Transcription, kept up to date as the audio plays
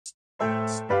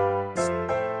Hello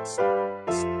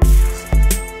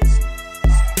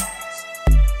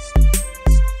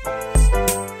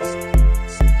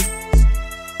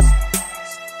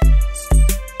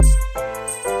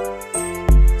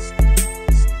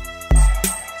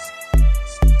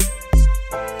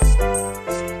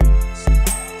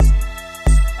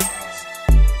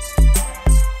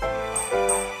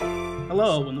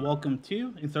and welcome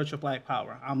to In Search of Black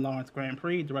Power. I'm Larence Grand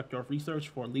Prix, Director of Research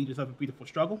for Leaders of a Beautiful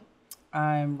Struggle.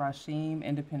 I'm Rasheem,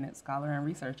 independent scholar and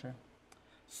researcher.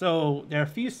 So there are a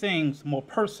few things more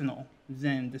personal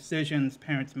than decisions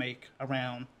parents make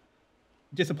around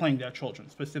disciplining their children,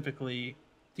 specifically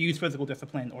to use physical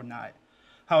discipline or not.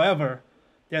 However,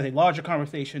 there's a larger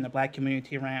conversation in the Black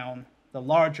community around the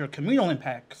larger communal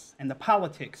impacts and the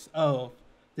politics of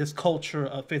this culture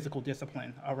of physical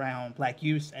discipline around Black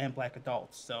youth and Black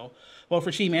adults. So both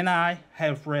Rasheem and I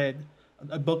have read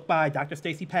a book by Dr.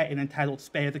 Stacey Patton entitled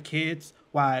Spare the Kids,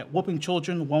 Why Whooping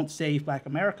Children Won't Save Black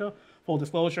America. Full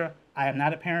disclosure, I am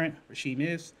not a parent, Rasheem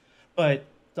is, but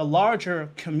the larger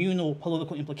communal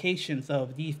political implications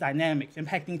of these dynamics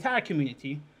impact the entire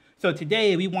community. So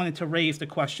today we wanted to raise the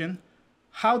question,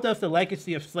 how does the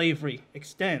legacy of slavery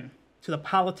extend to the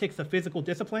politics of physical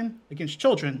discipline against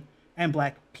children and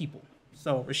Black people?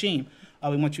 So, Rasheem,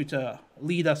 we want you to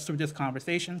lead us through this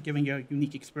conversation, given your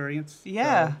unique experience.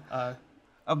 Yeah,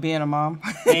 of being a mom.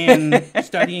 And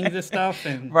studying this stuff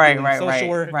and social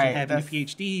work and having a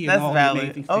PhD and all valid. the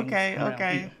amazing things.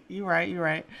 Okay. You're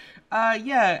right.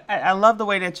 I love the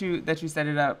way that you set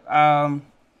it up,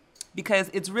 because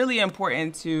it's really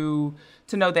important to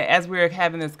know that as we're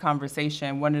having this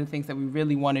conversation, one of the things that we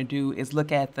really want to do is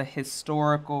look at the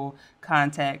historical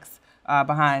context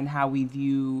behind how we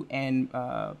view and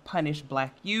punish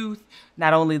Black youth.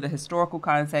 Not only the historical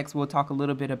context, we'll talk a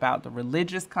little bit about the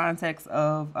religious context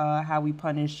of how we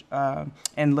punish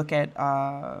and look at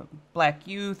Black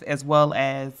youth, as well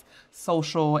as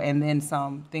social, and then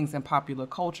some things in popular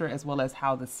culture, as well as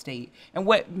how the state and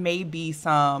what may be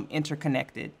some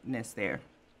interconnectedness there.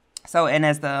 So, and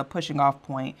as the pushing off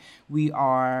point, we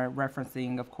are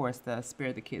referencing, of course, the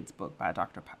Spare the Kids book by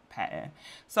Dr. Patton.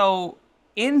 So,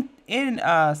 in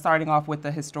starting off with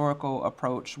the historical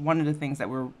approach, one of the things that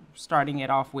we're starting it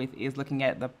off with is looking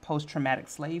at the post-traumatic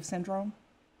slave syndrome.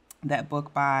 That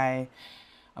book by,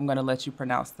 I'm going to let you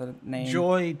pronounce the name.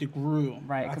 Joy DeGruy.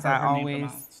 Right, because I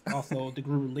always... Also,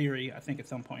 DeGruy Leary, I think at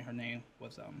some point her name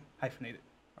was hyphenated.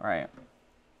 Right.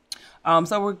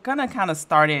 So we're going to kind of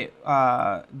start it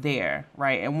there,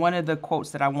 right? And one of the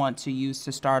quotes that I want to use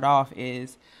to start off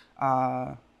is...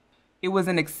 it was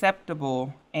an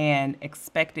acceptable and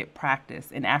expected practice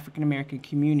in African-American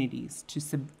communities to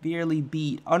severely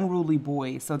beat unruly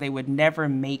boys so they would never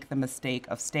make the mistake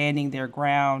of standing their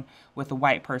ground with a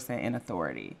white person in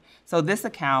authority. So this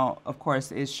account, of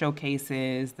course,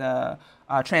 showcases the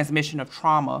transmission of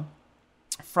trauma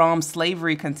from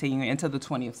slavery continuing into the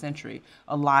 20th century.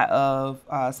 A lot of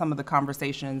some of the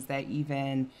conversations that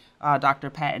even Dr.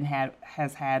 Patton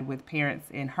has had with parents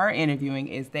in her interviewing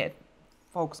is that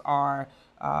folks are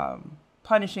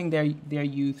punishing their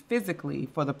youth physically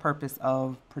for the purpose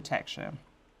of protection.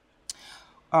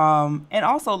 And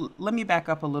also, let me back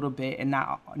up a little bit and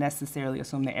not necessarily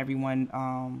assume that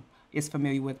everyone is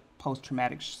familiar with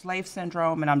post-traumatic slave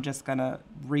syndrome, and I'm just going to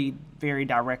read very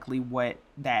directly what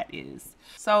that is.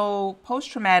 So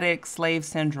post-traumatic slave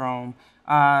syndrome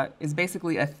is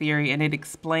basically a theory, and it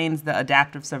explains the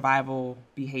adaptive survival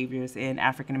behaviors in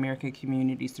African-American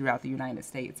communities throughout the United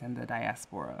States and the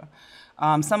diaspora.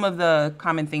 Some of the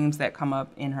common themes that come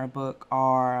up in her book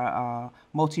are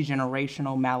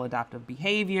multi-generational maladaptive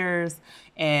behaviors,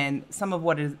 and some of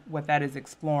what that is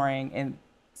exploring, and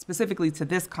specifically to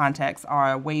this context,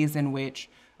 are ways in which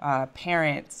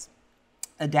parents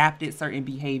adapted certain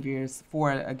behaviors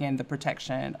for, again, the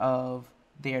protection of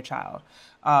their child.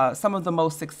 Some of the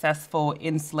most successful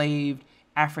enslaved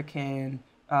African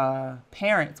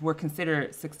parents were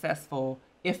considered successful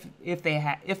if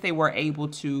they were able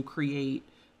to create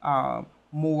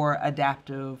more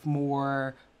adaptive,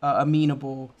 more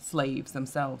amenable slaves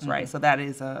themselves, right? So that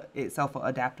is itself an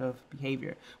adaptive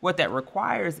behavior. What that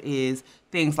requires is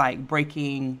things like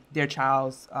breaking their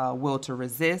child's will to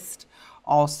resist,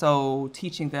 also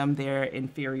teaching them their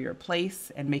inferior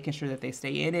place and making sure that they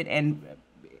stay in it, and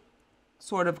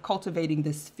sort of cultivating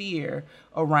this fear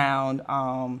around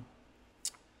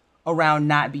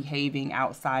not behaving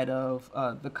outside of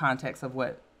the context of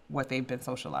what they've been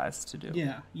socialized to do.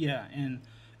 Yeah, and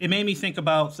it made me think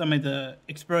about some of the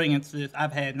experiences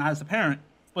I've had, not as a parent,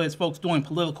 but as folks doing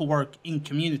political work in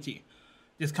community.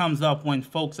 This comes up when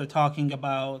folks are talking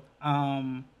about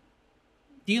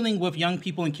the dealing with young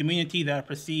people in community that are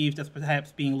perceived as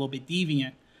perhaps being a little bit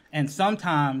deviant. And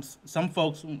sometimes, some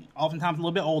folks, oftentimes a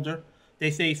little bit older,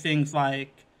 they say things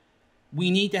like, we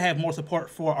need to have more support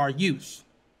for our youth,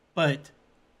 but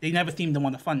they never seem to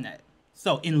want to fund that.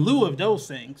 So in lieu of those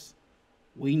things,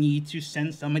 we need to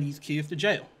send some of these kids to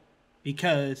jail.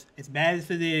 Because as bad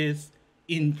as it is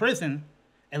in prison,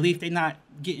 at least they're not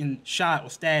getting shot or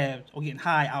stabbed or getting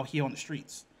high out here on the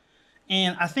streets.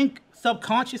 And I think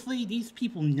subconsciously, these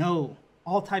people know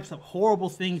all types of horrible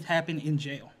things happen in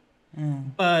jail.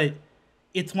 But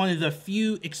it's one of the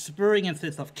few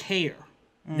experiences of care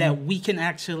that we can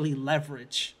actually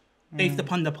leverage based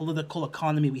upon the political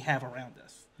economy we have around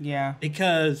us. Yeah.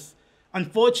 Because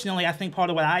unfortunately, I think part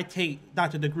of what I take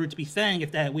Dr. DeGroot to be saying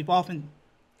is that we've often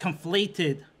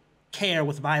conflated care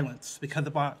with violence because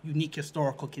of our unique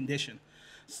historical condition.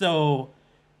 So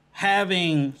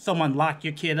having someone lock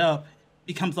your kid up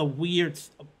becomes a weird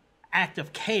act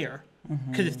of care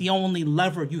because it's the only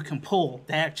lever you can pull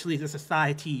that actually the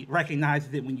society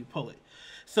recognizes it when you pull it.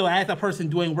 So as a person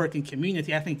doing work in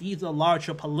community, I think these are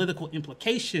larger political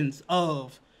implications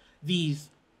of these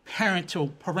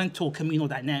parental communal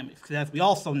dynamics. Because as we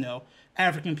also know,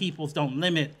 African peoples don't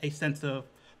limit a sense of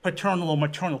paternal or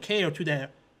maternal care to their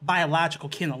biological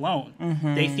kin alone.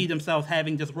 They see themselves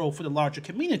having this role for the larger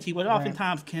community, what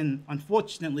oftentimes can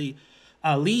unfortunately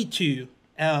lead to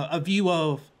a view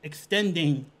of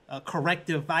extending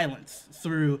corrective violence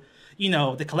through,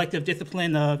 the collective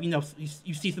discipline of,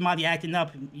 you see somebody acting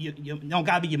up, you don't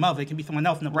gotta be your mother, it can be someone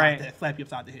else in the block that slap you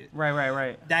upside the head.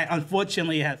 Right. That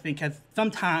unfortunately, I think, has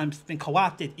sometimes been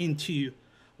co-opted into,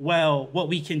 well, what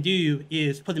we can do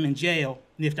is put them in jail,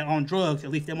 and if they're on drugs, at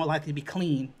least they're more likely to be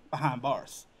clean behind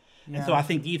bars. Yeah. And so I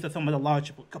think these are some of the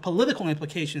large political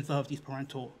implications of these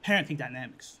parenting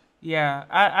dynamics. Yeah,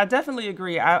 I definitely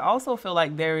agree. I also feel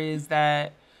like there is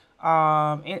that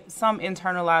some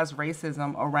internalized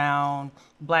racism around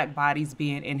Black bodies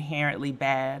being inherently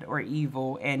bad or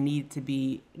evil and need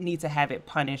to have it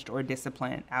punished or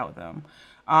disciplined out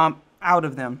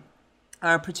of them.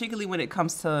 Particularly when it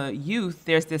comes to youth,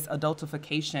 there's this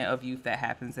adultification of youth that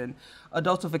happens. And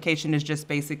adultification is just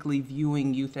basically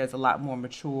viewing youth as a lot more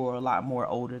mature, a lot more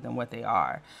older than what they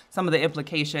are. Some of the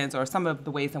implications or some of the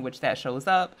ways in which that shows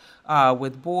up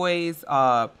with boys,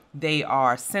 they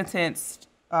are sentenced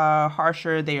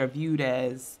harsher. They are viewed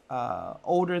as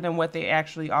older than what they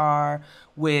actually are,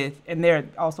 and they're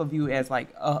also viewed as like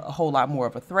a whole lot more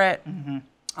of a threat.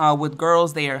 With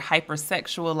girls, they are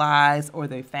hypersexualized, or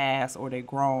they fast, or they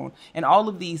grown, and all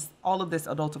of this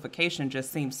adultification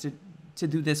just seems to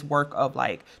do this work of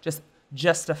like just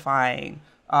justifying,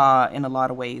 in a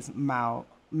lot of ways,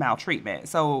 maltreatment.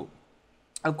 So,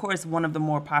 of course, one of the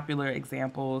more popular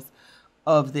examples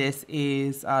of this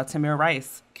is Tamir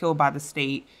Rice, killed by the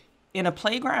state in a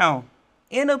playground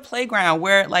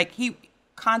where like he.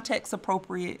 Context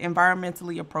appropriate,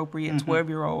 environmentally appropriate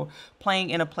 12-year-old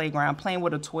playing in a playground, playing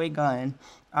with a toy gun,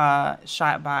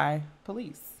 shot by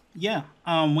police. Yeah.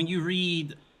 When you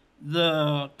read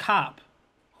the cop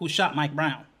who shot Mike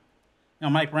Brown,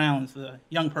 Mike Brown's a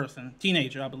young person,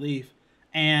 teenager, I believe,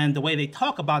 and the way they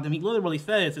talk about him, he literally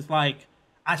says, it's like,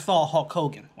 I saw Hulk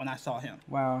Hogan when I saw him.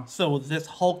 Wow. So this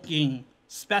hulking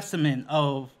specimen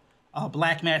of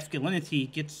Black masculinity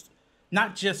gets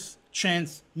not just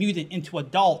transmuted into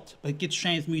adult, but gets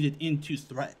transmuted into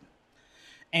threat.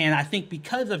 And I think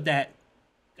because of that,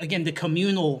 again, the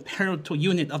communal parental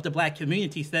unit of the Black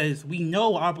community says, we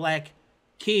know our Black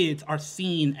kids are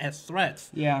seen as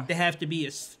threats. Yeah. They have to be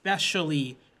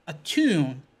especially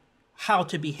attuned how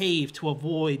to behave to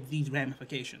avoid these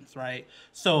ramifications, right?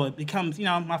 So it becomes,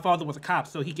 my father was a cop,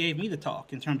 so he gave me the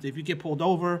talk in terms of if you get pulled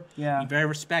over, be very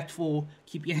respectful,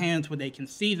 keep your hands where they can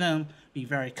see them, be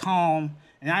very calm.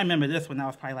 And I remember this when I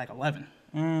was probably like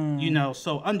 11,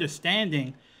 so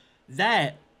understanding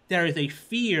that there is a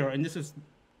fear, and this is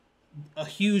a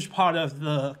huge part of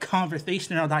the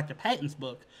conversation around Dr. Patton's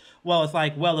book. Well, it's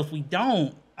like, if we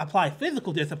don't apply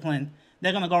physical discipline,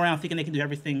 they're going to go around thinking they can do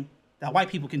everything that white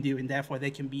people can do, and therefore they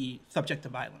can be subject to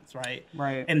violence, right?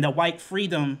 Right. And the white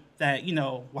freedom that,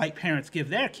 white parents give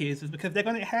their kids is because they're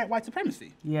going to inherit white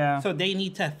supremacy. Yeah. So they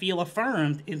need to feel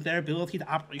affirmed in their ability to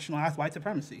operationalize white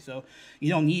supremacy. So you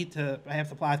don't need to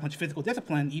perhaps apply as much physical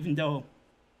discipline, even though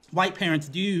white parents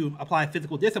do apply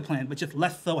physical discipline, but just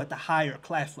less so at the higher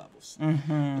class levels.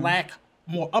 Black,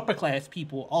 more upper class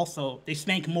people also, they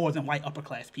spank more than white upper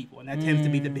class people, and that tends to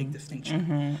be the big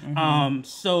distinction.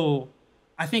 So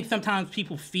I think sometimes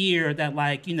people fear that,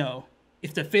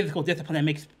 it's the physical discipline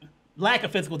that lack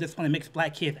of physical discipline that makes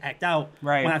Black kids act out.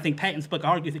 Right. When I think Patton's book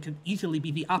argues it could easily be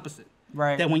the opposite.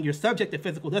 Right. That when you're subject to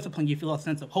physical discipline, you feel a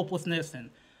sense of hopelessness and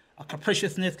a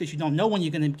capriciousness because you don't know when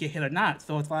you're going to get hit or not.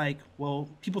 So it's like, well,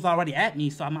 people's already at me,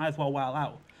 so I might as well wild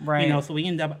out. Right. So we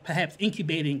end up perhaps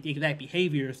incubating the exact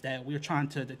behaviors that we're trying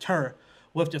to deter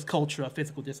with this culture of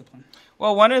physical discipline.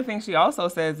 Well, one of the things she also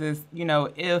says is,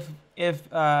 if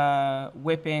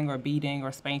whipping or beating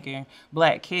or spanking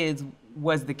black kids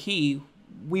was the key,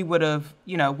 we would have,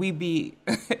 we'd be,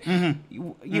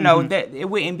 that it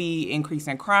wouldn't be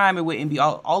increasing crime. It wouldn't be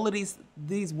all of these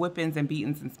whippings and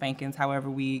beatings and spankings, however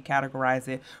we categorize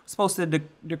it, supposed to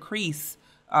decrease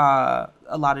a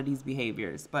lot of these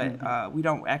behaviors, but we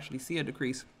don't actually see a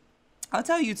decrease. I'll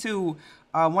tell you too,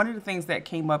 one of the things that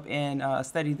came up in a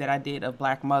study that I did of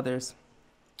black mothers,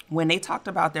 when they talked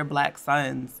about their black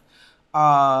sons,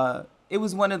 it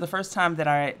was one of the first times that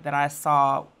I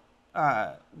saw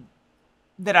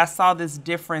this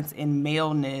difference in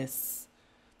maleness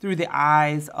through the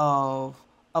eyes of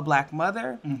a black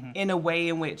mother, in a way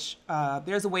in which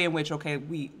there's a way in which, okay,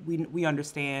 we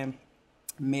understand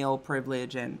male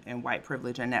privilege and white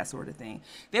privilege and that sort of thing.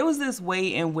 There was this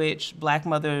way in which black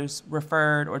mothers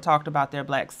referred or talked about their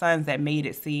black sons that made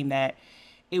it seem that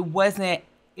it wasn't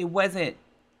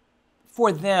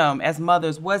for them as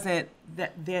mothers, wasn't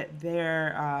that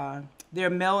their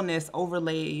maleness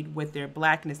overlaid with their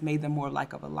blackness made them more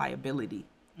like of a liability.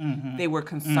 They were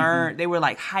concerned. They were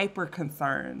like hyper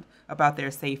concerned about their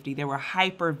safety. They were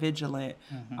hyper vigilant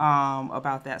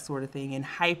about that sort of thing, and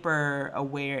hyper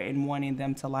aware in wanting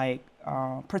them to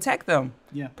protect them.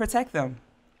 Protect them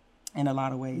in a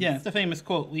lot of ways. Yeah, it's a famous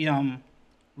quote. We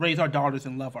raise our daughters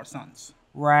and love our sons.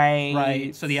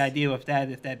 Right. So the idea of that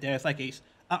is that there's like an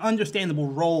understandable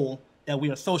role that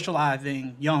we are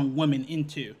socializing young women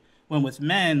into. When with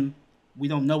men, we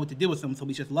don't know what to do with them, so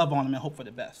we just love on them and hope for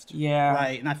the best. Yeah.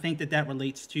 Right. And I think that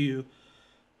relates to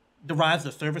the rise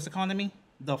of the service economy,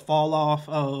 the fall off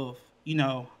of,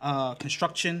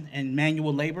 construction and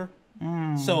manual labor.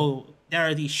 So there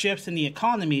are these shifts in the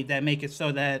economy that make it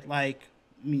so that, my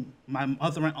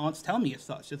mother and aunts tell me as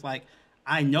such. It's like,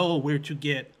 I know where to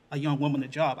get a young woman a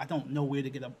job. I don't know where to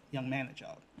get a young man a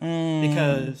job.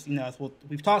 Because, as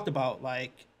we've talked about,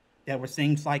 there were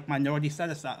things like minority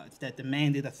set-asides that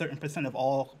demanded a certain percent of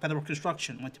all federal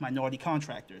construction went to minority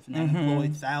contractors, and that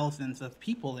employed thousands of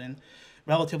people in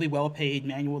relatively well-paid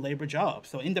manual labor jobs.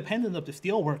 So independent of the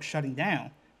steelworks shutting down,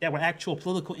 there were actual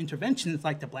political interventions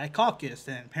like the Black Caucus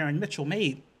and Perrin Mitchell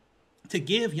made to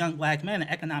give young black men an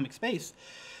economic space.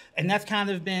 And that's kind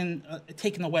of been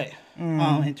taken away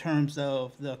in terms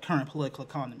of the current political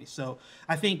economy. So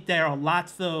I think there are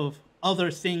lots of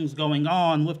other things going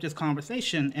on with this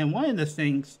conversation. And one of the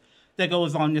things that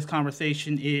goes on in this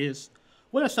conversation is,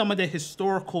 what are some of the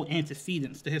historical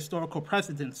antecedents, the historical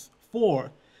precedents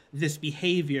for this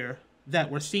behavior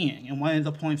that we're seeing? And one of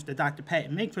the points that Dr.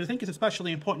 Patton makes, which I think is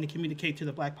especially important to communicate to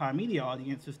the Black Power media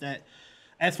audience, is that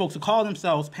as folks who call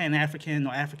themselves Pan-African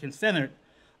or African-centered,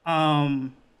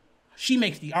 she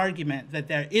makes the argument that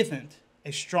there isn't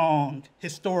a strong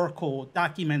historical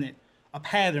documented a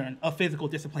pattern of physical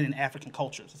discipline in African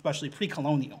cultures, especially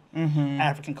pre-colonial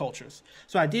African cultures.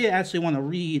 So I did actually want to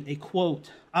read a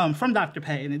quote from Dr.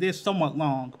 Patton. It is somewhat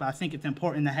long, but I think it's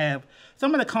important to have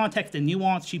some of the context and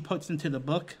nuance she puts into the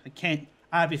book. I can't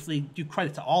obviously do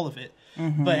credit to all of it,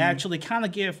 but actually kind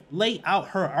of lay out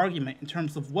her argument in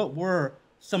terms of what were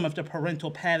some of the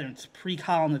parental patterns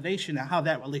pre-colonization and how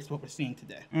that relates to what we're seeing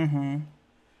today.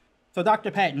 So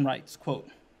Dr. Patton writes, quote,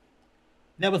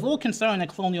 "There was little concern in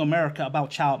colonial America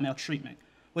about child maltreatment,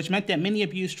 which meant that many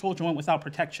abused children went without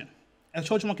protection. As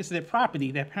children were considered property,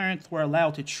 their parents were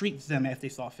allowed to treat them as they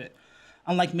saw fit.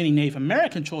 Unlike many Native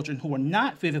American children who were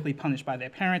not physically punished by their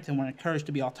parents and were encouraged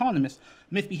to be autonomous,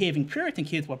 misbehaving Puritan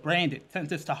kids were branded,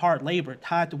 sentenced to hard labor,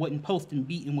 tied to wooden posts, and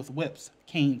beaten with whips,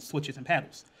 canes, switches, and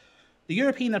paddles. The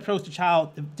European approach to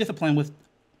child discipline was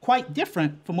quite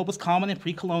different from what was common in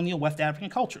pre-colonial West African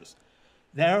cultures.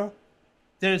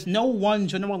 There's no one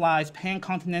generalized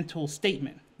pan-continental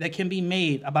statement that can be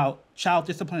made about child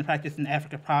discipline practice in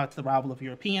Africa prior to the arrival of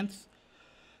Europeans.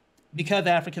 Because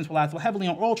Africans rely so heavily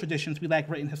on oral traditions, we lack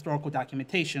written historical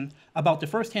documentation about the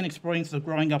first-hand experiences of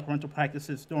growing up parental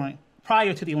practices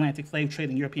prior to the Atlantic slave trade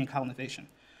and European colonization.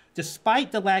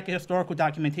 Despite the lack of historical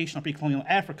documentation of pre-colonial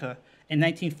Africa, in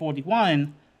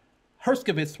 1941,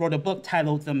 Herskovits wrote a book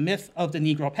titled The Myth of the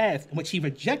Negro Past, in which he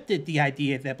rejected the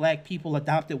idea that black people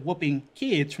adopted whooping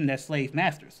kids from their slave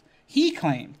masters. He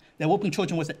claimed that whooping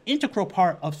children was an integral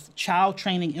part of child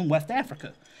training in West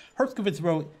Africa. Herskovits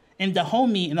wrote, "In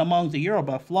Dahomey and among the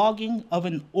Yoruba, flogging of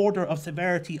an order of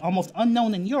severity almost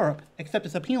unknown in Europe, except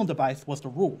as a penal device, was the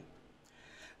rule."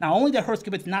 Not only did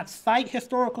Herskovits not cite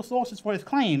historical sources for his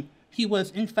claim, he was,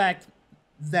 in fact,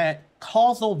 that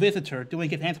causal visitor doing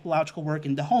his anthropological work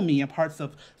in Dahomey in parts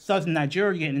of southern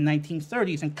Nigeria in the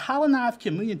 1930s and colonized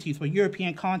communities where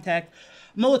European contact,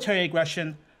 military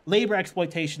aggression, labor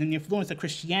exploitation, and the influence of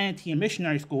Christianity in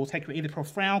missionary schools had created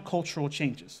profound cultural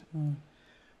changes.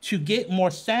 To get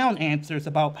more sound answers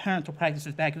about parental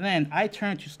practices back then, I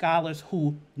turned to scholars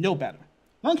who know better.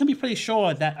 One can be pretty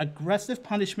sure that aggressive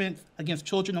punishment against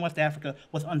children in West Africa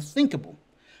was unthinkable.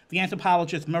 The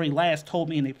anthropologist Murray Last told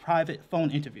me in a private phone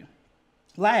interview.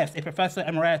 Last, a professor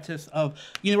emeritus of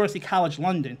University College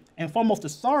London and foremost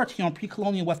authority on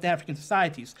pre-colonial West African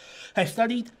societies, has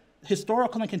studied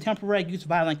historical and contemporary use of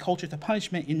violent cultures of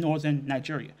punishment in northern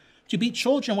Nigeria. To beat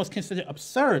children was considered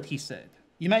absurd, he said.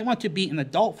 You might want to beat an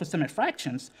adult for some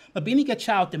infractions, but beating a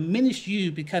child diminished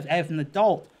you because as an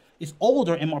adult is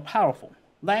older and more powerful.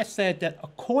 Last said that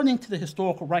according to the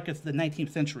historical records of the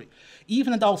 19th century,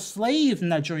 even adult slaves in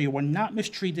Nigeria were not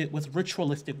mistreated with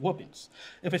ritualistic whoopings.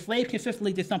 If a slave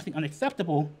consistently did something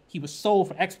unacceptable, he was sold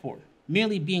for export.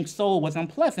 Merely being sold was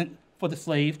unpleasant for the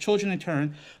slave. Children, in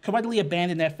turn, could readily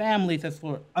abandon their families as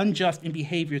were unjust in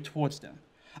behavior towards them.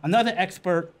 Another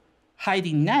expert,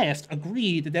 Heidi Nast,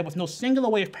 agreed that there was no singular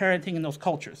way of parenting in those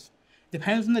cultures. It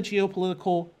depends on the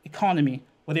geopolitical economy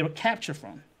where they were captured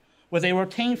from. Whether they were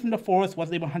obtained from the forest,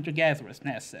 whether they were hunter-gatherers,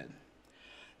 Nast said.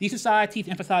 These societies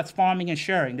emphasized farming and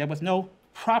sharing. There was no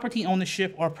property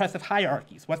ownership or oppressive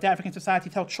hierarchies. West African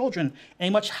societies held children in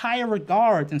a much higher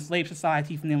regard than slave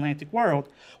societies in the Atlantic world,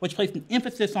 which placed an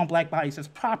emphasis on black bodies as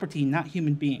property, not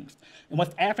human beings. In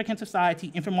West African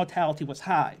society, infant mortality was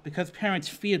high. Because parents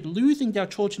feared losing their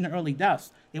children to early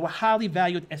deaths, they were highly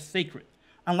valued as sacred.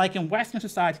 Unlike in Western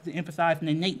societies that emphasized an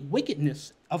innate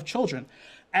wickedness of children,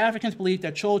 Africans believed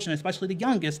that children, especially the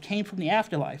youngest, came from the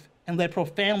afterlife and led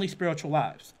profoundly spiritual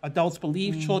lives. Adults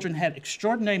believed children had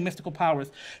extraordinary mystical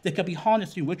powers that could be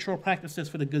harnessed through ritual practices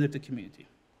for the good of the community.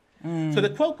 So the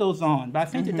quote goes on, but I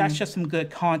think that that's just some good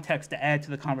context to add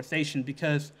to the conversation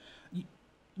because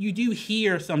you do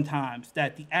hear sometimes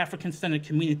that the African-centered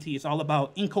community is all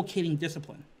about inculcating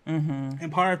discipline.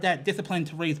 And part of that discipline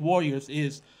to raise warriors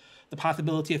is the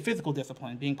possibility of physical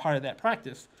discipline being part of that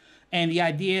practice. And the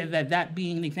idea that that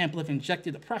being an example of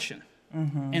injected oppression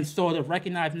and sort of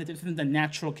recognizing that this isn't the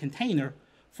natural container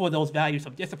for those values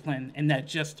of discipline and that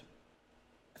just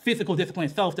physical discipline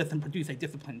itself doesn't produce a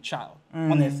disciplined child,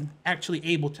 one that's actually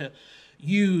able to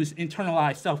use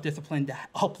internalized self-discipline to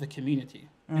help the community.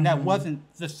 And that wasn't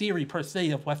the theory per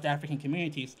se of West African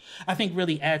communities. I think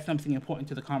really adds something important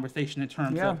to the conversation in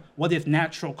terms of what is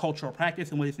natural cultural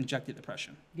practice and what is injected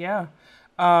oppression. Yeah.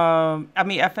 I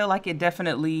mean, I feel like it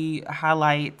definitely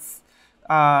highlights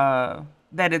that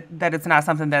it's not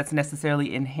something that's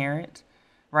necessarily inherent,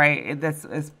 right?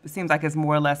 It seems like it's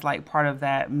more or less like part of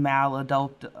that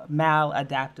maladaptive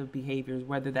behaviors,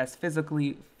 whether that's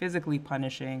physically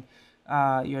punishing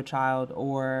your child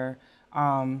or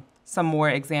some more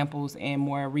examples in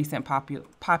more recent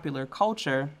popular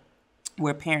culture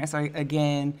where parents are,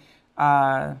 again,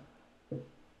 I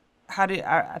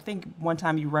think one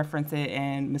time you referenced it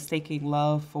and mistaking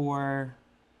love for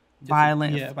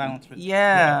violence.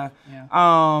 Yeah,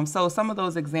 violence. So some of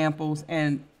those examples,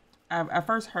 and I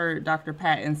first heard Dr.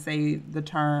 Patton say the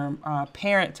term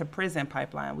parent to prison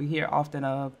pipeline. We hear often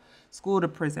of school to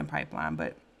prison pipeline,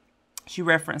 but she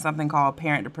referenced something called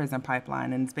parent to prison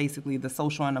pipeline, and it's basically the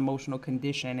social and emotional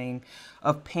conditioning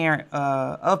of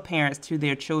parents to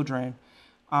their children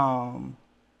around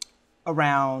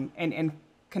and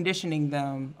conditioning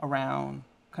them around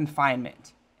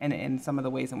confinement and some of the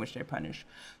ways in which they're punished.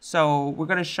 So we're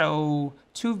going to show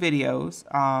two videos,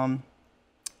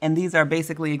 and these are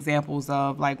basically examples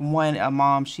of, like, one, a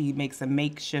mom, she makes a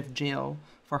makeshift jail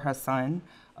for her son,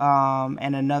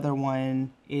 and another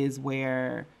one is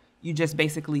where you just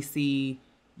basically see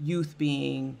youth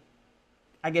being,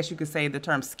 I guess you could say the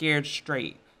term scared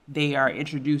straight. They are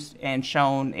introduced and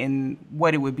shown in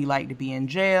what it would be like to be in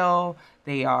jail.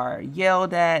 They are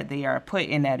yelled at. They are put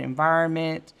in that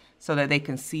environment so that they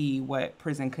can see what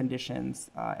prison conditions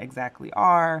exactly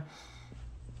are.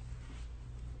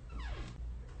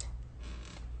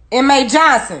 Inmate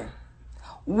Johnson,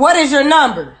 what is your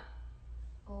number?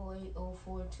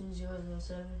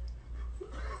 08042007.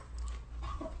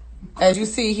 As you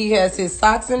see, he has his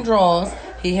socks and drawers.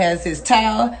 He has his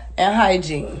towel and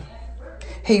hygiene.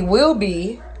 He will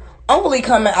be only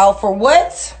coming out for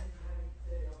what?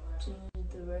 To use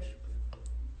the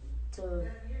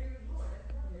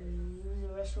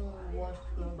restroom, wash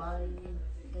my body,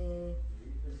 and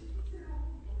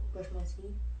brush my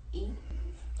teeth, eat.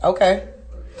 Okay.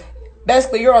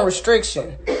 Basically, you're on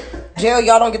restriction. Jail,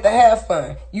 y'all don't get to have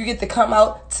fun. You get to come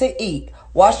out to eat.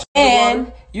 Wash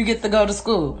and you get to go to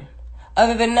school.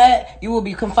 Other than that, you will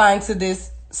be confined to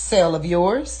this cell of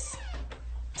yours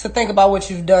to think about what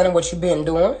you've done and what you've been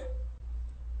doing.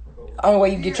 The only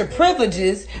way you get your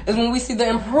privileges is when we see the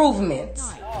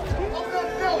improvements. This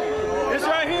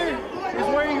right here is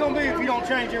where you're gonna be if you don't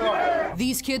change your life.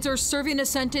 These kids are serving a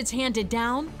sentence handed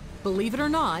down, believe it or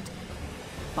not,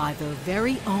 by their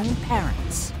very own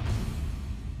parents.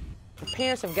 The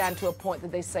parents have gotten to a point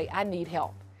that they say, I need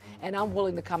help, and I'm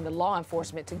willing to come to law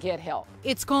enforcement to get help.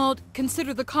 It's called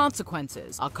Consider the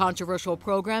Consequences, a controversial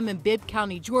program in Bibb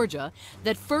County, Georgia,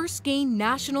 that first gained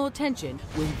national attention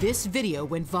when this video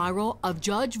went viral of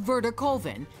Judge Verda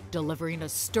Colvin delivering a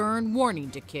stern warning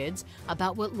to kids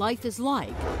about what life is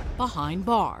like behind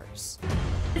bars.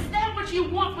 Is that what you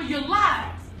want for your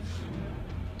lives?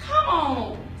 Come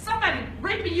on! Somebody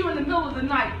raping you in the middle of the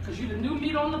night because you're the new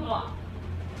meat on the block.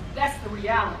 That's the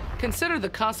reality. Consider the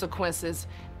Consequences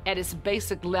at its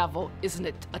basic level is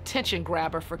an attention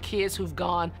grabber for kids who've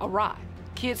gone awry.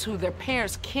 Kids who their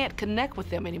parents can't connect with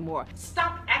them anymore.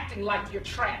 Stop acting like you're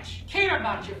trash. Care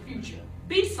about your future.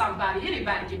 Be somebody.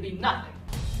 Anybody can be nothing.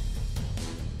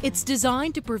 It's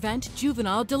designed to prevent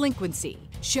juvenile delinquency.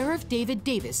 Sheriff David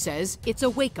Davis says it's a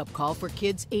wake-up call for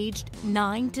kids aged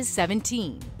 9 to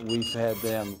 17. We've had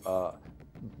them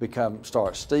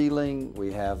start stealing.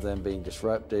 We have them being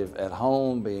disruptive at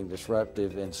home, being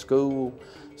disruptive in school.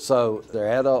 So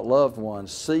their adult loved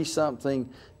ones see something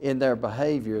in their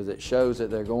behavior that shows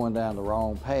that they're going down the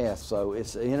wrong path. So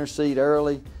it's intercede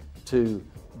early to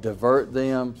divert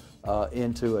them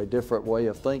into a different way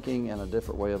of thinking and a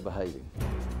different way of behaving.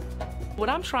 What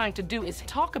I'm trying to do is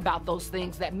talk about those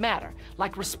things that matter,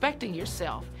 like respecting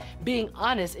yourself, being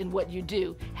honest in what you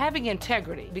do, having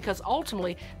integrity, because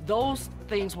ultimately those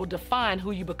things will define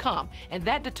who you become, and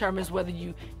that determines whether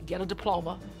you get a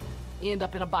diploma, end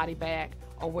up in a body bag,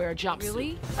 or wear a jumpsuit.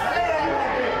 Really?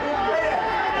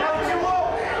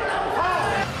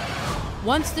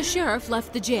 Once the sheriff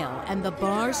left the jail and the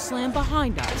bars slammed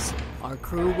behind us, our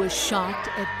crew was shocked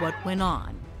at what went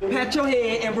on. Pat your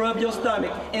head and rub your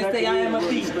stomach and say, I am a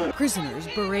thief. Prisoners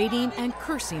berating and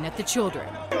cursing at the children.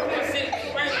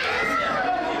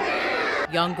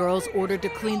 Young girls ordered to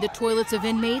clean the toilets of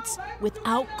inmates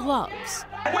without gloves.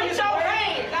 Put your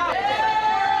hands out.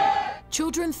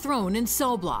 Children thrown in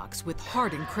cell blocks with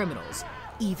hardened criminals,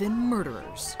 even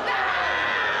murderers.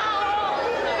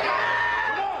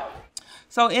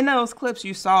 So in those clips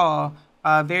you saw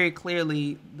very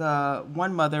clearly the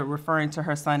one mother referring to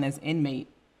her son as inmate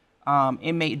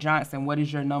Johnson, what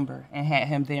is your number? And had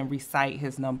him then recite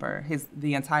his number.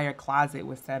 The entire closet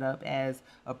was set up as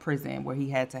a prison where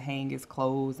he had to hang his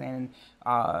clothes, and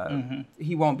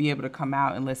he won't be able to come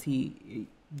out unless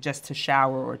just to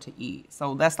shower or to eat.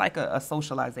 So that's like a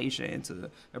socialization into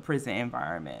a prison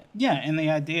environment. Yeah, and the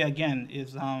idea again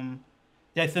is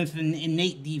that sense of an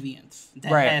innate deviance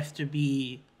that Right. has to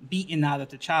be beaten out of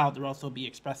the child or also be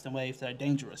expressed in ways that are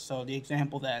dangerous. So the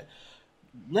example that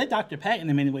led Dr. Patton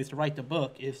in many ways to write the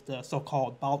book is the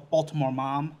so-called Baltimore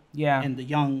mom. Yeah. And the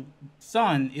young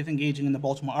son is engaging in the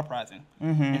Baltimore uprising.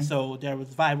 And so there was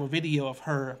viral video of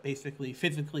her basically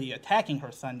physically attacking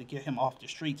her son to get him off the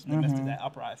streets in the midst of that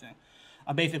uprising.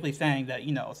 Basically saying that,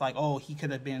 it's like, oh, he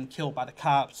could have been killed by the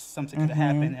cops, something could have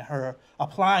happened, and her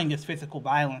applying this physical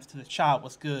violence to the child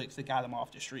was good because it got him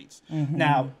off the streets.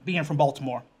 Now, being from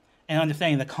Baltimore and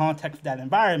understanding the context of that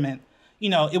environment,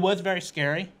 it was very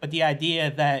scary, but the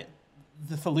idea that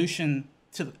the solution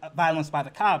to violence by the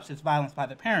cops is violence by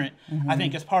the parent, I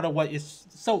think is part of what is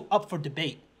so up for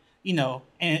debate, and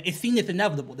it's seen as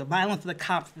inevitable. The violence of the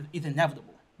cops is inevitable.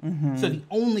 So the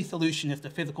only solution is the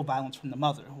physical violence from the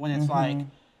mother, when it's like,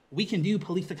 we can do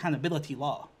police accountability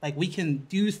law. Like, we can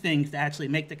do things to actually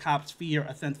make the cops fear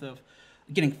a sense of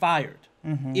getting fired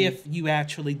if you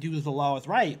actually do the laws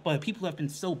right. But people have been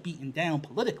so beaten down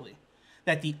politically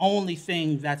that the only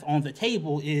thing that's on the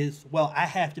table is, well, I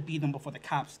have to beat them before the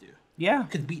cops do. Yeah.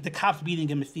 Because the cops beating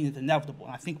them is seen as inevitable.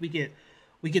 And I think we get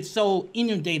so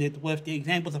inundated with the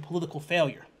examples of political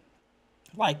failure.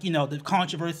 Like, the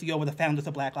controversy over the founders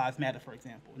of Black Lives Matter, for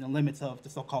example, and the limits of the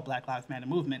so-called Black Lives Matter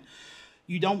movement.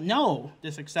 You don't know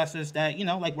the successes that,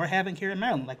 like we're having here in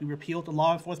Maryland. Like, we repealed the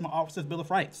Law Enforcement Officers' Bill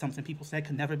of Rights, something people said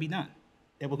could never be done.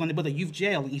 They were going to build a youth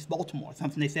jail in East Baltimore,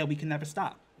 something they said we could never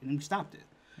stop, and we stopped it.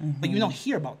 But you don't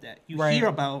hear about that. You hear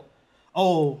about,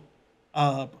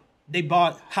 they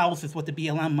bought houses with the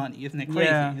BLM money. Isn't it crazy?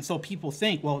 Yeah. And so people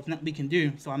think, well, it's nothing we can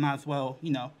do, so I might as well,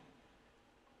 this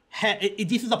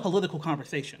is a political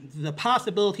conversation. The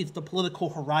possibilities of the political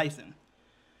horizon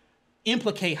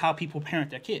implicate how people parent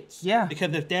their kids. Yeah.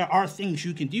 Because if there are things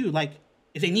you can do, like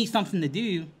if they need something to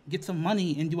do, get some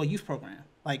money and do a youth program.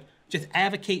 Like, just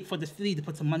advocate for the city to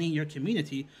put some money in your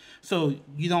community, so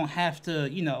you don't have to,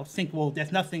 think, well,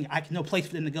 there's nothing, no place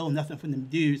for them to go, nothing for them to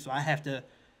do, so I have to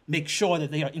make sure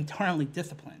that they are internally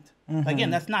disciplined. Again,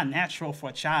 that's not natural for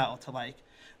a child to like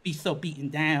be so beaten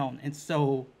down, and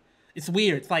so it's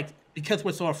weird. It's like because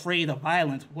we're so afraid of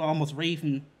violence, we're almost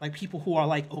raising like people who are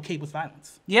like okay with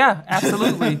violence. Yeah,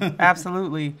 absolutely,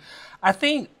 absolutely. I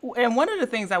think, and one of the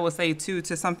things I will say too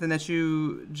to something that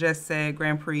you just said,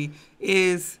 Grand Prix,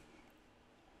 is,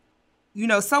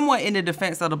 somewhat in the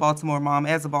defense of the Baltimore mom,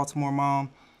 as a Baltimore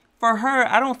mom, for her,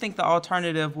 I don't think the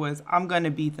alternative was, I'm going to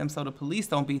beat them so the police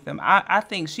don't beat them. I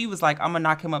think she was like, I'm going to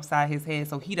knock him upside his head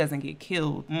so he doesn't get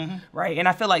killed, right? And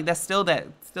I feel like that's still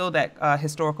that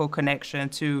historical connection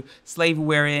to slavery,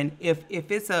 wherein if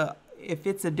it's a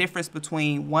difference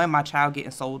between, one, my child getting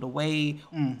sold away,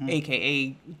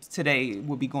 aka today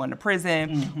would be going to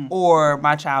prison, or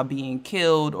my child being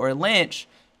killed or lynched,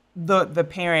 the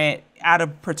parent, out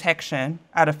of protection,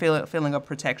 out of feeling of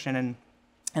protection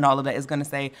and all of that, is going to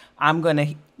say, I'm going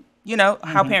to,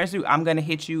 how parents do, I'm going to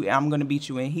hit you, and I'm going to beat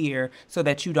you in here so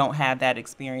that you don't have that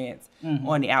experience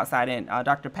on the outside. And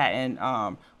Dr. Patton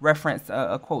referenced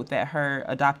a quote that her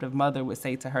adoptive mother would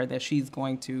say to her, that she's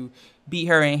going to beat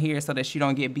her in here so that she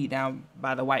don't get beat down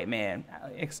by the white man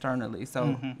externally.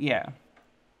 So, yeah.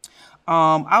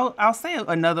 I'll say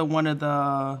another one of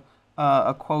the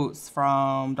quotes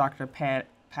from Dr.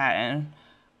 Patton.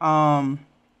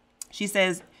 She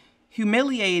says,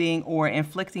 humiliating or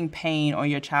inflicting pain on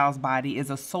your child's body is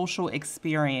a social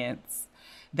experience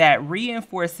that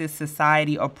reinforces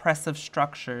society oppressive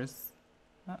structures.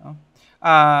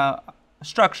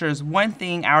 One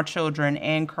thing our children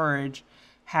encourage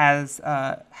has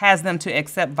them to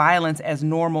accept violence as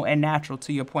normal and natural,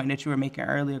 to your point that you were making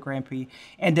earlier, Grand Prix,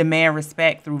 and demand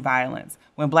respect through violence.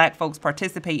 When Black folks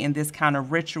participate in this kind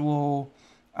of ritual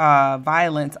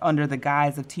violence under the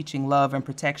guise of teaching love and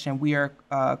protection, we are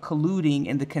colluding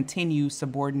in the continued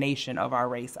subordination of our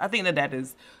race. I think that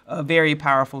is a very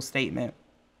powerful statement.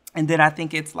 And then I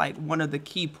think it's like one of the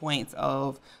key points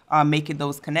of making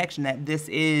those connections, that this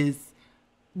is,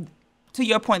 to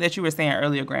your point that you were saying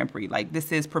earlier, Grand Prix, like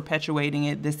this is perpetuating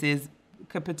it. This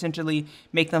could potentially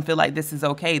make them feel like this is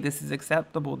okay. This is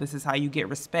acceptable. This is how you get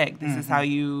respect. This is how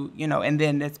you, and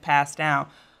then it's passed down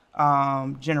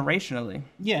generationally.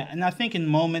 Yeah, and I think in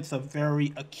moments of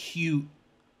very acute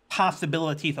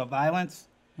possibilities of violence,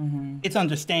 it's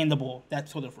understandable, that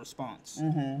sort of response.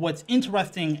 What's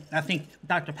interesting, I think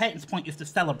Dr. Patton's point, is the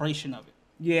celebration of it.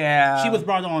 Yeah. She was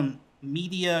brought on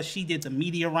media. She did the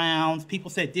media rounds.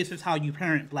 People said, this is how you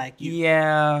parent Black youth.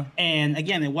 Yeah. And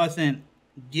again, it wasn't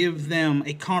give them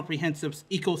a comprehensive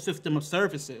ecosystem of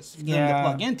services for them to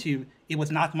plug into. It was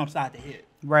knock them upside the head.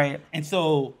 Right. And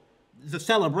so the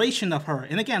celebration of her,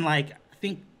 and again, like, I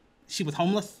think she was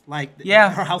homeless, like,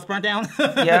 her house burned down.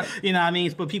 You know what I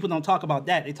mean? But people don't talk about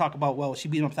that. They talk about, well, she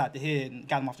beat him upside the head and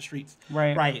got him off the streets.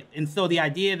 Right. And so the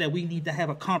idea that we need to have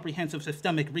a comprehensive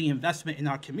systemic reinvestment in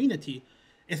our community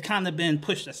has kind of been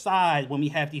pushed aside when we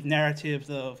have these narratives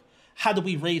of how do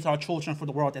we raise our children for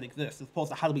the world that exists, as opposed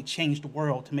to how do we change the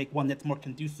world to make one that's more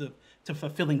conducive to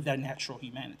fulfilling their natural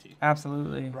humanity.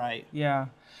 Absolutely. Right. Yeah.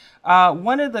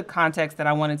 One of the contexts that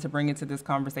I wanted to bring into this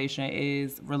conversation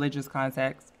is religious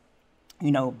context.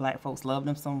 Black folks love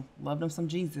them some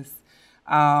Jesus,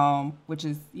 which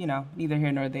is, neither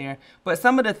here nor there. But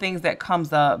some of the things that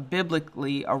comes up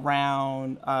biblically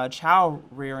around child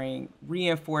rearing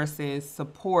reinforces,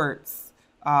 supports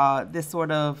this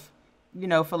sort of,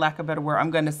 for lack of a better word, I'm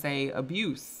going to say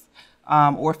abuse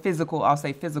or physical, I'll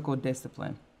say physical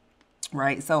discipline.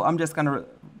 Right. So I'm just going to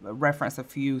reference a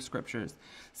few scriptures.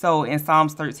 So in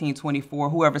Psalms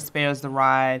 13:24, whoever spares the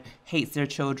rod hates their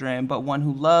children, but one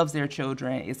who loves their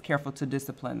children is careful to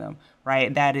discipline them.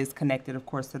 Right. That is connected, of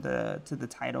course, to the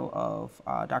title of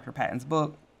Dr. Patton's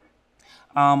book.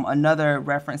 Another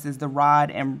reference is the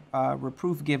rod and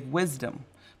reproof give wisdom,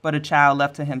 but a child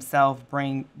left to himself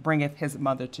bringeth his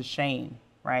mother to shame.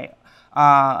 Right.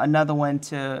 Another one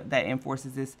that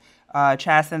enforces this.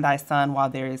 Chasten thy son while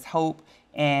there is hope,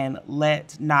 and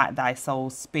let not thy soul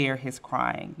spare his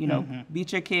crying.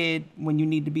 Beat your kid when you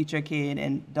need to beat your kid,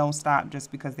 and don't stop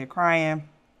just because they're crying.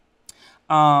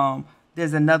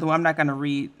 There's another one. I'm not going to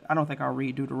read. I don't think I'll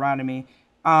read Deuteronomy.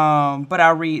 But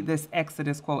I'll read this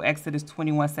Exodus quote, Exodus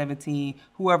 21:17.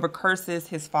 Whoever curses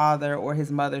his father or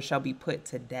his mother shall be put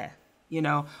to death.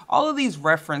 All of these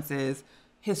references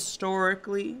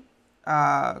historically,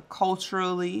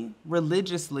 culturally,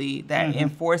 religiously, that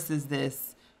enforces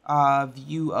this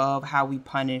view of how we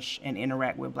punish and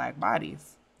interact with Black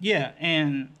bodies. Yeah,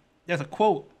 and there's a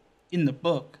quote in the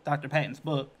book, Dr. Patton's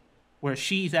book, where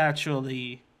she's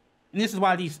actually and this is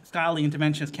why these scholarly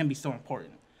interventions can be so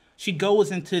important. She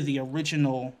goes into the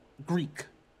original Greek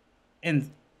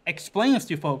and explains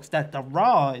to folks that the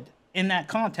rod in that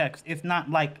context is not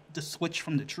like the switch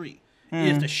from the tree. It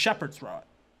is the shepherd's rod.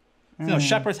 So,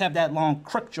 shepherds have that long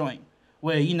crook joint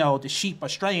where, the sheep are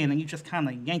straying and you just kind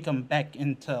of yank them back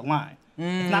into line.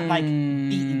 It's not like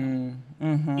beating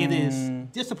them. It is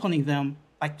disciplining them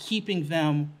by keeping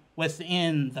them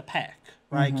within the pack,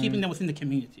 right? Keeping them within the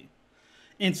community.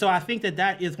 And so I think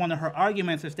that is one of her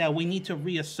arguments, is that we need to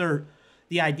reassert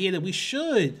the idea that we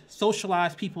should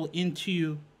socialize people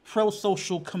into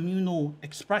pro-social communal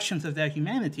expressions of their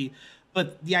humanity.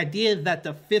 But the idea that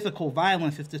the physical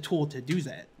violence is the tool to do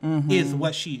that is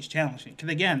what she's challenging. Because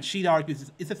again, she argues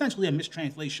it's essentially a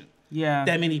mistranslation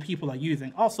that many people are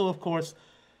using. Also, of course,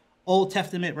 Old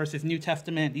Testament versus New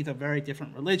Testament, these are very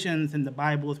different religions, and the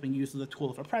Bible has been used as a tool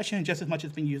of oppression just as much as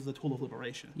it's been used as a tool of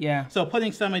liberation. So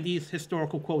putting some of these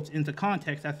historical quotes into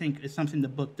context, I think, is something the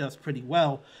book does pretty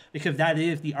well, because that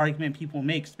is the argument people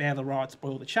make: spare the rod,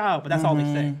 spoil the child. But that's all they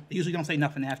say. They usually don't say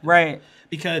nothing after that.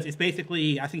 Because it's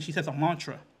basically, I think she says, a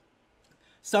mantra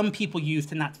some people use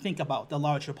to not think about the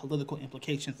larger political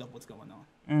implications of what's going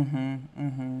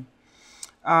on.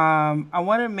 I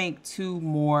want to make two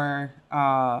more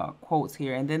quotes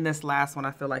here, and then this last one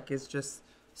I feel like is just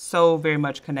so very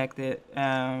much connected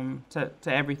to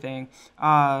everything.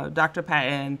 Dr.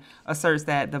 Patton asserts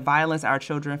that the violence our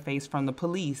children face from the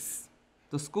police,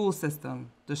 the school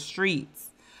system, the streets,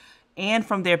 and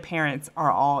from their parents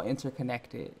are all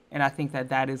interconnected. And I think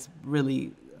that is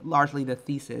really largely the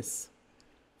thesis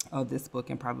of this book,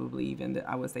 and probably even,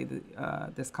 I would say,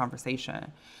 this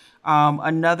conversation.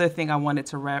 Another thing I wanted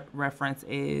to reference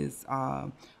is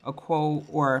a quote,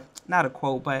 or not a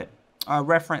quote, but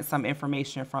reference some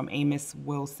information from Amos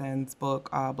Wilson's book,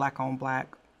 Black on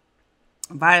Black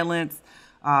Violence,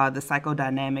 the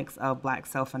Psychodynamics of Black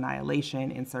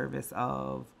Self-Annihilation in Service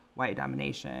of White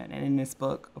Domination. And in this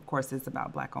book, of course, it's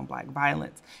about Black on Black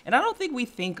violence. And I don't think we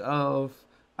think of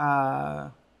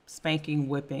spanking,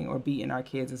 whipping, or beating our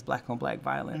kids as Black on Black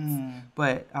violence.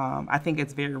 But I think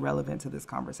it's very relevant to this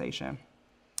conversation.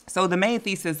 So the main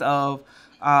thesis of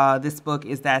this book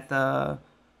is that the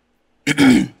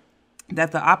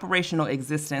that the operational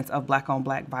existence of Black on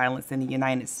Black violence in the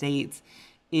United States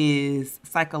is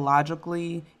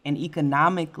psychologically and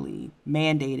economically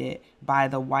mandated by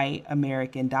the white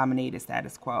American dominated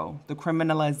status quo. The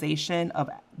criminalization of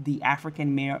the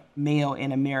African male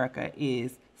in America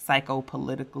is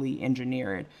psychopolitically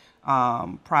engineered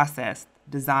process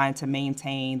designed to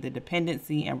maintain the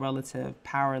dependency and relative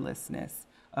powerlessness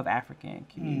of African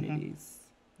communities.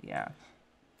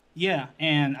 Yeah,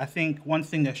 and I think one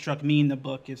thing that struck me in the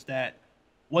book is that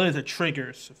what are the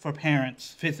triggers for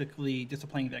parents physically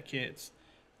disciplining their kids?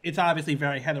 It's obviously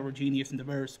very heterogeneous and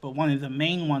diverse, but one of the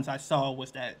main ones I saw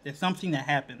was that there's something that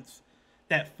happens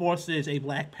that forces a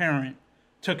Black parent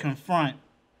to confront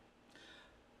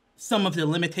some of the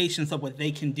limitations of what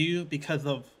they can do because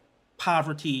of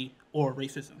poverty or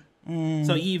racism.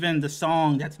 So even the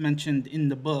song that's mentioned in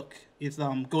the book is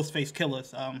Ghostface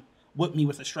Killer's Whip Me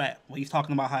With a Strap, where he's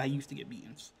talking about how he used to get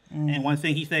beatings. And one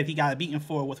thing he said he got a beating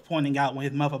for was pointing out when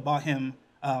his mother bought him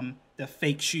the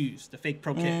fake shoes, the fake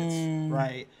Pro Kids,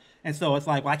 right? And so it's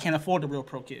like, well, I can't afford the real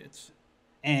Pro Kids.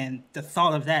 And the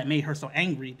thought of that made her so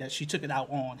angry that she took it out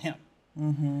on him.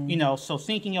 So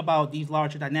thinking about these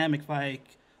larger dynamics,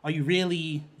 like, are you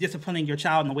really disciplining your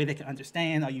child in a way they can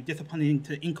understand? Are you disciplining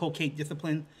to inculcate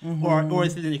discipline? Or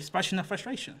is it an expression of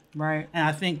frustration? Right. And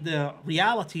I think the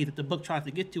reality that the book tries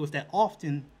to get to is that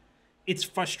often it's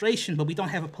frustration, but we don't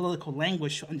have a political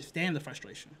language to understand the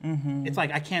frustration. It's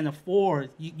like, I can't afford,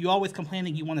 you're always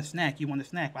complaining you want a snack,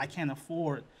 but I can't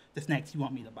afford the snacks you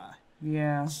want me to buy.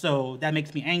 So that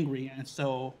makes me angry. And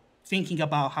so thinking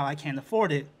about how I can't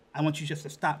afford it, I want you just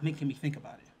to stop making me think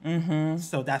about it.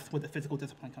 So that's where the physical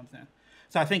discipline comes in.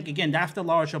 So I think, again, that's the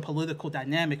larger political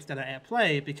dynamics that are at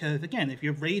play, because, again, if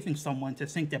you're raising someone to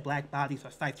think that Black bodies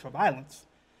are sites for violence,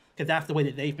 because that's the way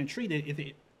that they've been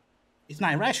treated, it's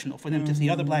not irrational for them to see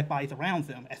other Black bodies around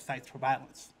them as sites for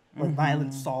violence, where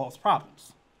violence solves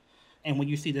problems. And when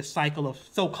you see this cycle of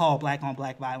so-called Black on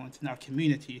Black violence in our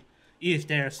community, is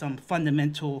there some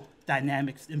fundamental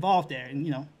dynamics involved there?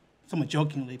 And, somewhat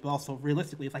jokingly, but also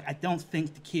realistically, it's like, I don't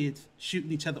think the kids shooting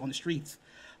each other on the streets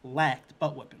lacked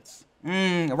butt weapons.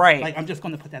 Right. Like, I'm just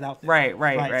going to put that out there.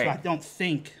 Right. So I don't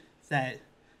think that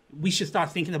we should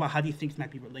start thinking about how these things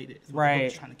might be related. Is what the book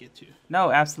is trying to get to.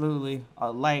 No, absolutely.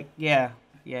 Yeah.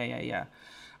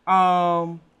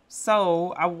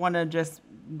 So I want to just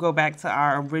go back to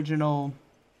our original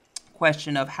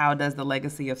question of how does the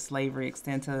legacy of slavery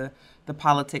extend to the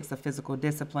politics of physical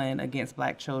discipline against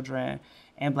Black children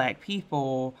and Black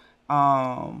people,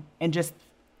 and just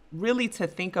really to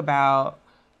think about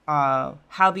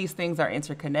how these things are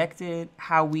interconnected,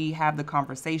 how we have the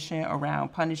conversation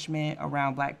around punishment,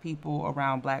 around Black people,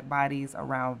 around Black bodies,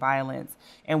 around violence,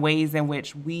 and ways in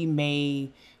which we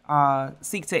may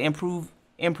seek to improve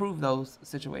those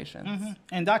situations. Mm-hmm.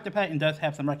 And Dr. Patton does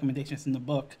have some recommendations in the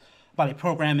book about a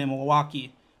program in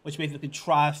Milwaukee, which basically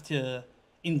tries to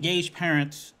engage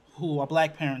parents who are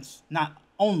Black parents, not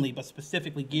only, but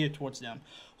specifically geared towards them,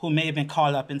 who may have been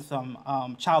caught up in some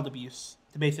child abuse,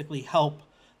 to basically help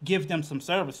give them some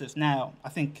services. Now, I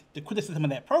think the criticism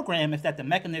of that program is that the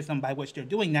mechanism by which they're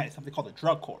doing that is something called a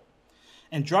drug court.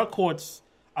 And drug courts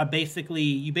are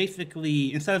basically,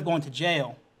 instead of going to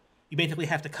jail, you basically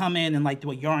have to come in and like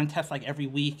do a urine test like every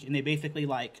week, and they basically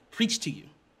like preach to you.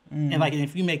 And like, and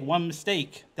if you make one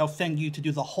mistake, they'll send you to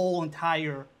do your whole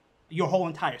entire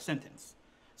sentence.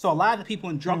 So a lot of the people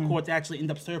in drug courts actually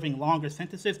end up serving longer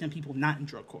sentences than people not in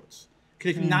drug courts.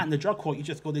 Because if you're not in the drug court, you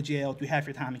just go to jail, do half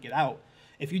your time and get out.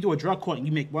 If you do a drug court and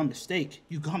you make one mistake,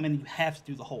 you come in and you have to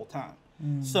do the whole time.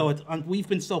 So we've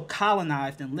been so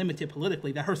colonized and limited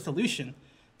politically that her solution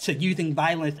to using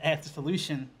violence as the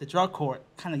solution, the drug court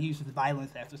kind of uses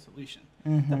violence as the solution,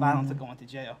 the violence of going to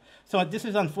jail. So this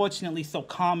is unfortunately so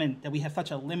common that we have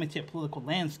such a limited political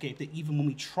landscape that even when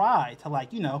we try to,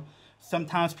 like, you know,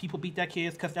 sometimes people beat their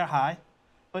kids because they're high,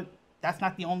 but that's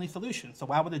not the only solution. So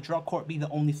why would a drug court be the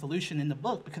only solution in the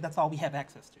book? Because that's all we have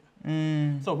access to.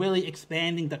 So really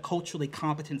expanding the culturally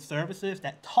competent services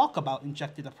that talk about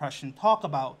injected oppression, talk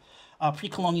about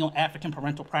pre-colonial African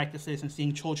parental practices and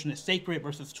seeing children as sacred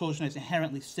versus children as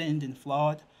inherently sinned and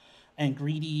flawed and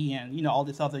greedy and, you know, all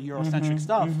this other Eurocentric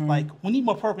stuff. Like, we need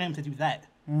more programs to do that.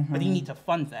 But you need to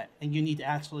fund that, and you need to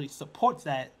actually support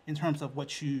that in terms of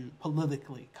what you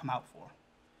politically come out for.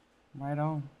 Right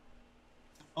on.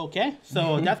 Okay,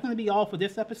 so that's going to be all for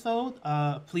this episode.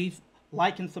 Please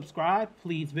like and subscribe.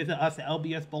 Please visit us at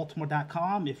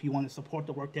lbsbaltimore.com if you want to support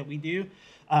the work that we do.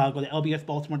 Go to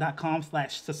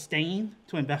lbsbaltimore.com/sustain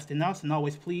to invest in us. And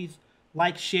always please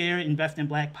like, share, invest in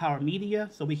Black Power Media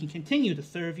so we can continue to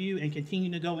serve you and continue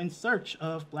to go in search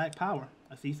of Black Power.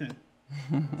 I'll see you soon.